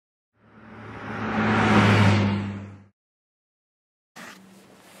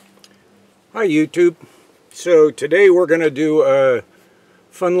Hi YouTube. So today we're going to do a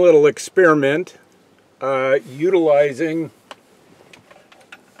fun little experiment utilizing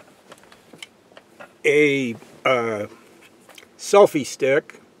a selfie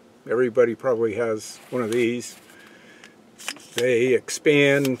stick. Everybody probably has one of these. They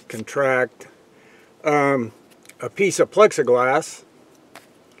expand, contract, a piece of plexiglass,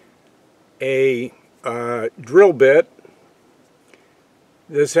 a drill bit.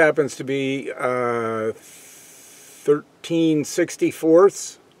 This happens to be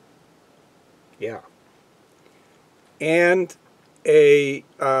 13/64. Yeah. And a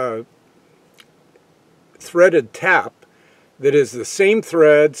threaded tap that is the same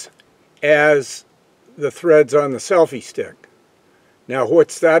threads as the threads on the selfie stick. Now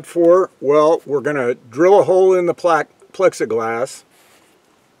what's that for? Well, we're going to drill a hole in the plexiglass,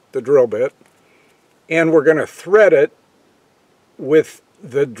 the drill bit, and we're going to thread it with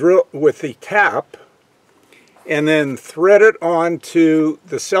the tap, and then thread it onto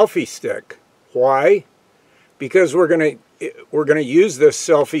the selfie stick. Why? Because we're going to use this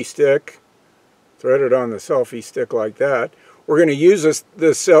selfie stick, thread it on the selfie stick like that. We're going to use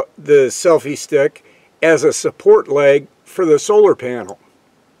the selfie stick as a support leg for the solar panel.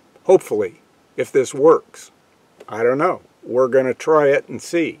 Hopefully, if this works. I don't know. We're going to try it and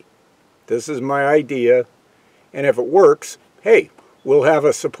see. This is my idea, and if it works, hey, we'll have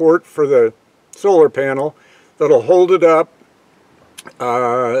a support for the solar panel that'll hold it up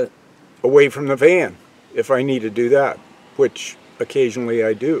away from the van if I need to do that, which occasionally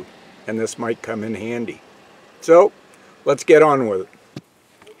I do, and this might come in handy. So let's get on with it.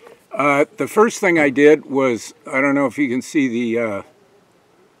 The first thing I did was, I don't know if you can see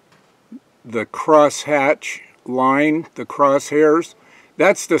the crosshatch line, the crosshairs.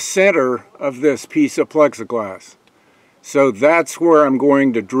 That's the center of this piece of plexiglass. So that's where I'm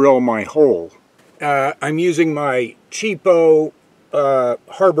going to drill my hole. I'm using my cheapo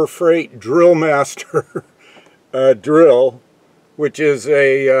Harbor Freight Drill Master drill, which is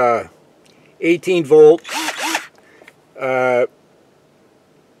a 18 volt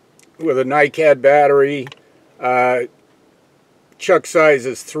with a NiCad battery. Chuck size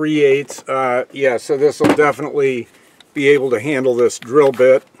is 3/8. Yeah, so this will definitely be able to handle this drill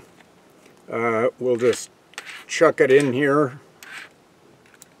bit. We'll just chuck it in here.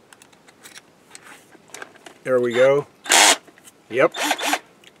 There we go. Yep.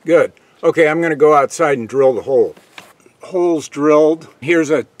 Good. Okay, I'm going to go outside and drill the hole. Hole's drilled. Here's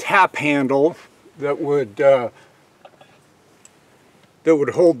a tap handle that would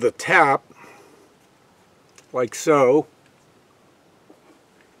hold the tap like so.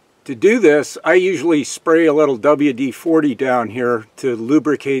 To do this, I usually spray a little WD-40 down here to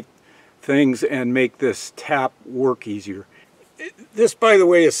lubricate things and make this tap work easier. This, by the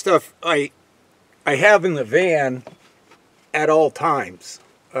way, is stuff I have in the van at all times.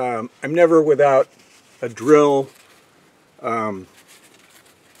 I'm never without a drill,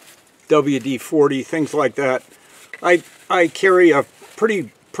 WD-40, things like that. I carry a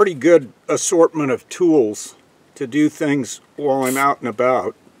pretty good assortment of tools to do things while I'm out and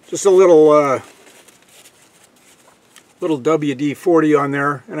about. Just a little WD-40 on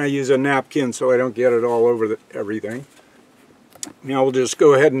there, and I use a napkin so I don't get it all over everything. Now we'll just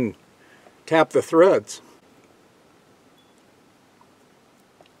go ahead and tap the threads.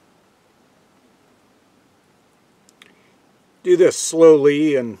 Do this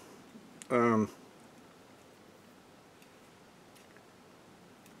slowly, and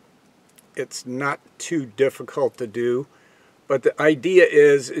it's not too difficult to do. But the idea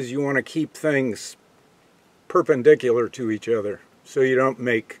is you want to keep things perpendicular to each other so you don't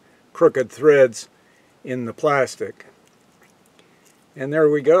make crooked threads in the plastic. And there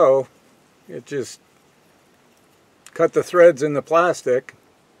we go. It just cut the threads in the plastic,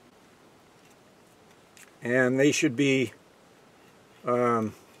 and they should be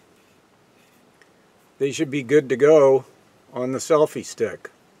good to go on the selfie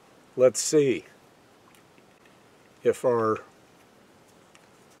stick. Let's see if our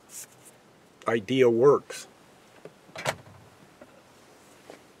idea works.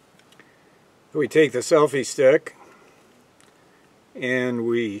 We take the selfie stick and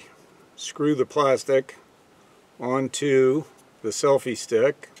we screw the plastic onto the selfie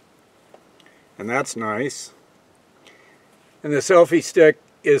stick, and that's nice. And the selfie stick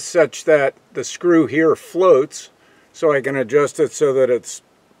is such that the screw here floats, so I can adjust it so that it's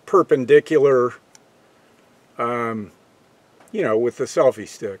perpendicular, you know, with the selfie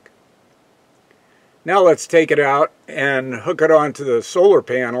stick. Now let's take it out and hook it onto the solar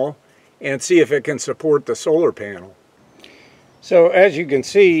panel and see if it can support the solar panel. So as you can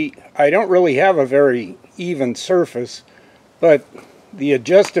see, I don't really have a very even surface, but the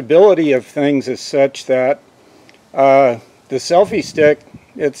adjustability of things is such that the selfie stick,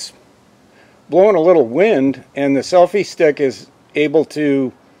 it's blowing a little wind, and the selfie stick is able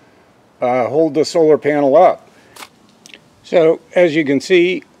to hold the solar panel up. So as you can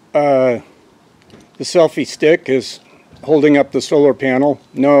see, the selfie stick is holding up the solar panel.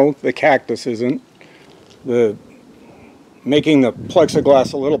 No, the cactus isn't. Making the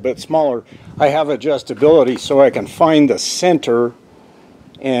plexiglass a little bit smaller, I have adjustability so I can find the center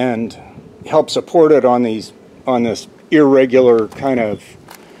and help support it on this irregular kind of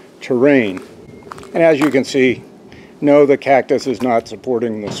terrain. And as you can see, no, the cactus is not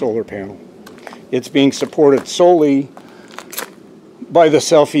supporting the solar panel. It's being supported solely by the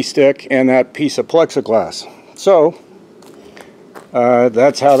selfie stick and that piece of plexiglass. So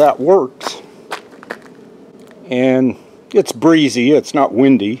that's how that works. And it's breezy, it's not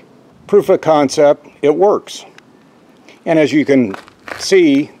windy. Proof of concept, it works. And as you can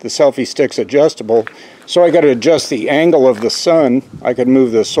see, the selfie stick's adjustable. So I got to adjust the angle of the sun. I could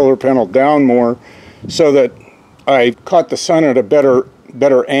move the solar panel down more so that I caught the sun at a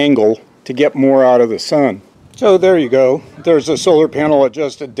better angle to get more out of the sun. So there you go. There's the solar panel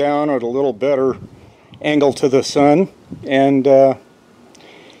adjusted down at a little better angle to the sun. And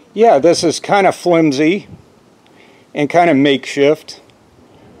yeah, this is kind of flimsy and kind of makeshift,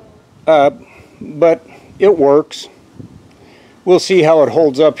 but it works. We'll see how it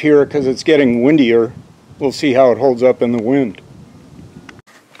holds up here because it's getting windier. We'll see how it holds up in the wind.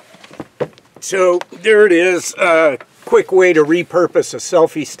 So there it is, a quick way to repurpose a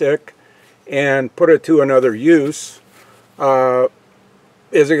selfie stick and put it to another use.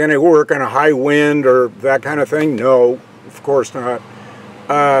 Is it going to work in a high wind or that kind of thing? No, of course not.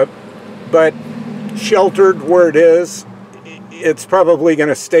 But sheltered where it is, it's probably going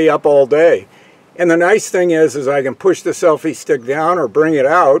to stay up all day. And the nice thing is I can push the selfie stick down or bring it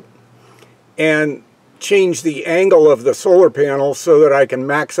out and change the angle of the solar panel so that I can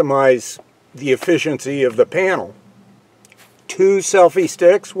maximize the efficiency of the panel. 2 selfie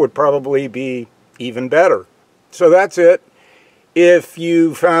sticks would probably be even better. So that's it. If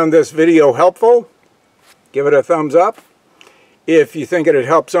you found this video helpful, give it a thumbs up. If you think it'd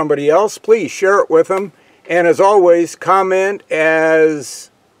help somebody else, please share it with them. And as always, comment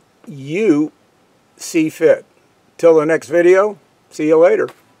as you see fit. Till the next video, see you later.